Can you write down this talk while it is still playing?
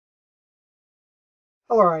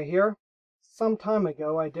Alright here. Some time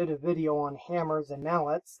ago I did a video on hammers and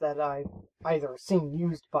mallets that I've either seen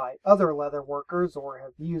used by other leather workers or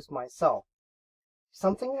have used myself.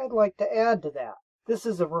 Something I'd like to add to that. This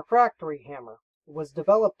is a refractory hammer. It was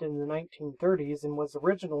developed in the 1930s and was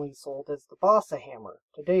originally sold as the Bossa hammer.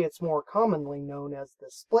 Today it's more commonly known as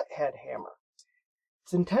the split head hammer.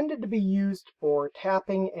 It's intended to be used for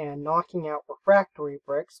tapping and knocking out refractory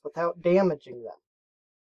bricks without damaging them.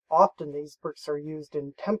 Often these bricks are used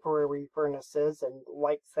in temporary furnaces and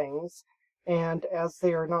like things, and as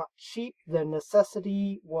they are not cheap, the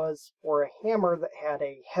necessity was for a hammer that had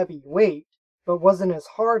a heavy weight, but wasn't as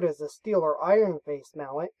hard as a steel or iron-faced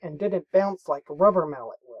mallet and didn't bounce like a rubber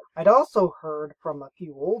mallet would. I'd also heard from a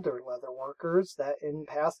few older leather workers that in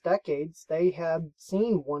past decades they had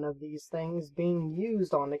seen one of these things being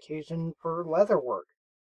used on occasion for leather work,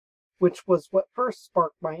 which was what first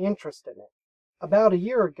sparked my interest in it. About a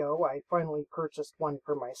year ago, I finally purchased one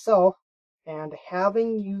for myself, and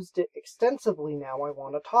having used it extensively now, I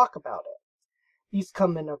want to talk about it. These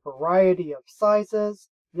come in a variety of sizes.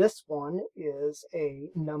 This one is a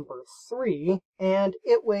number 3, and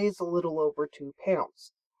it weighs a little over 2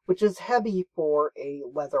 pounds, which is heavy for a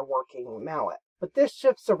leather-working mallet. But this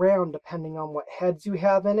shifts around depending on what heads you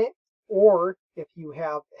have in it, or if you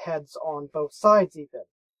have heads on both sides even,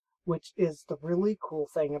 which is the really cool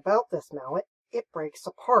thing about this mallet. It breaks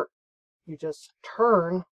apart. You just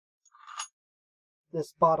turn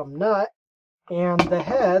this bottom nut and the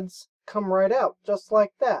heads come right out just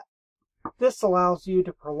like that. This allows you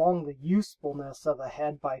to prolong the usefulness of a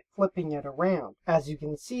head by flipping it around. As you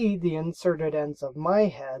can see, the inserted ends of my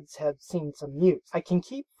heads have seen some use. I can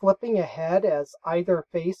keep flipping a head as either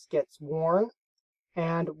face gets worn,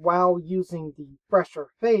 and while using the fresher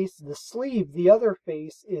face, the sleeve the other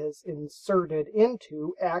face is inserted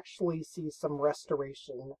into actually sees some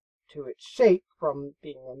restoration to its shape from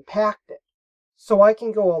being impacted. So I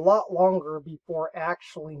can go a lot longer before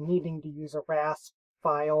actually needing to use a rasp,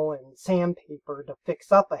 file, and sandpaper to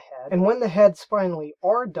fix up a head. And when the heads finally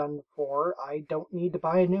are done for, I don't need to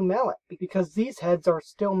buy a new mallet because these heads are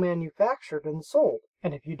still manufactured and sold.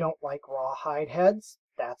 And if you don't like rawhide heads,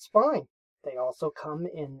 that's fine. They also come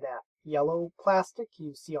in that yellow plastic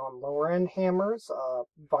you see on lower end hammers,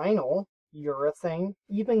 vinyl, urethane,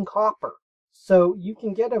 even copper. So you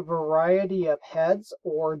can get a variety of heads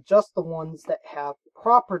or just the ones that have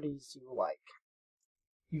properties you like.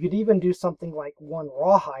 You could even do something like one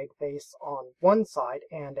rawhide face on one side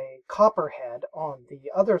and a copper head on the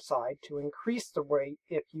other side to increase the weight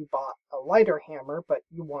if you bought a lighter hammer but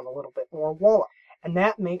you want a little bit more wallop. And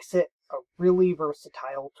that makes it a really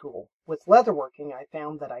versatile tool. With leatherworking, I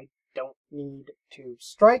found that I don't need to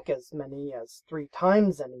strike as many as 3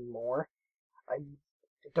 times anymore. I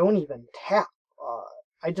don't even tap.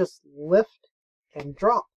 I just lift and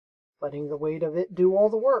drop, letting the weight of it do all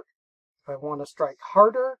the work. If I want to strike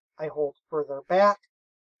harder, I hold further back.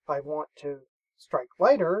 If I want to strike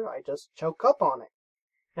lighter, I just choke up on it.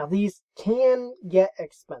 Now these can get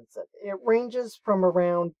expensive. It ranges from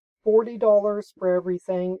around $40 for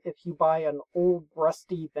everything if you buy an old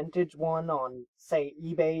rusty vintage one on, say,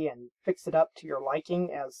 eBay and fix it up to your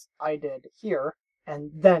liking, as I did here,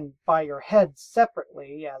 and then buy your heads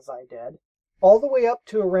separately, as I did, all the way up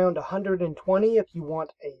to around $120 if you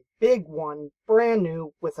want a big one, brand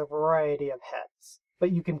new, with a variety of heads.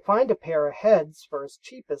 But you can find a pair of heads for as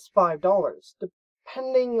cheap as $5,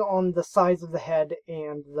 depending on the size of the head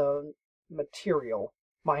and the material.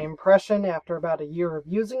 My impression after about a year of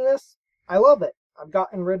using this, I love it. I've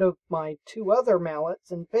gotten rid of my 2 other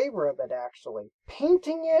mallets in favor of it, actually.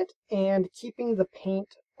 Painting it and keeping the paint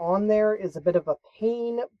on there is a bit of a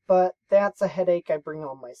pain, but that's a headache I bring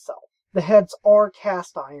on myself. The heads are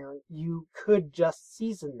cast iron. You could just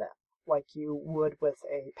season them like you would with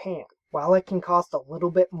a pan. While it can cost a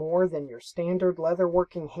little bit more than your standard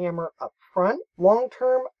leatherworking hammer up front, long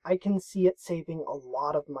term I can see it saving a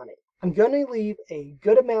lot of money. I'm going to leave a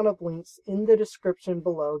good amount of links in the description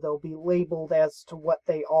below. They'll be labeled as to what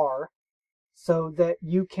they are so that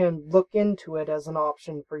you can look into it as an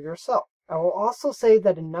option for yourself. I will also say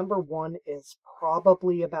that a number 1 is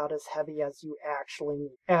probably about as heavy as you actually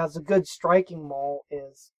need, as a good striking maul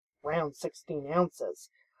is around 16 ounces.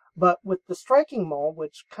 But with the striking maul,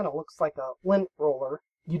 which kind of looks like a lint roller,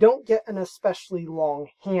 you don't get an especially long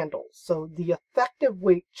handle, so the effective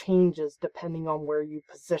weight changes depending on where you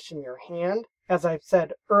position your hand, as I've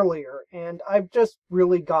said earlier, and I've just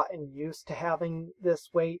really gotten used to having this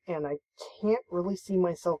weight, and I can't really see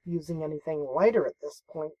myself using anything lighter at this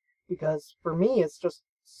point, because for me it's just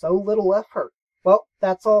so little effort. Well,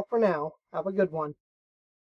 that's all for now. Have a good one.